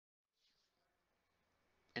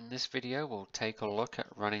this video, we'll take a look at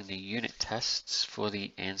running the unit tests for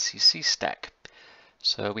the ANSI stack.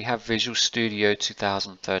 So we have Visual Studio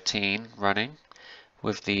 2013 running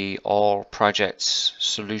with the all projects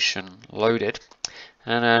solution loaded,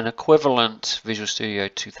 and an equivalent Visual Studio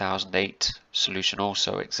 2008 solution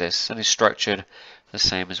also exists and is structured the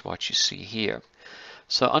same as what you see here.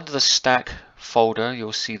 So under the stack folder,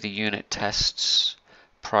 you'll see the unit tests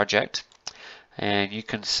project, and you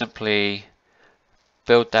can simply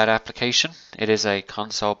build that application. It is a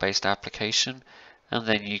console-based application, and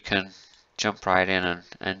then you can jump right in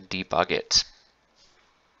and debug it.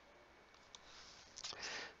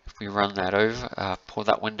 If we run that over, pull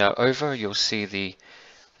that window over, you'll see the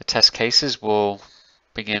test cases will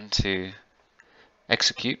begin to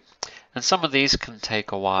execute. And some of these can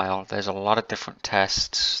take a while. There's a lot of different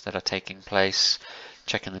tests that are taking place,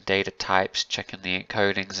 checking the data types, checking the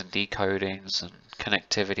encodings and decodings and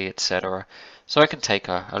connectivity, etc. So it can take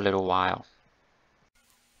a little while.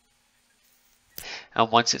 And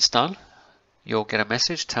once it's done, you'll get a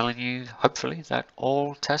message telling you, hopefully, that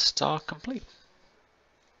all tests are complete.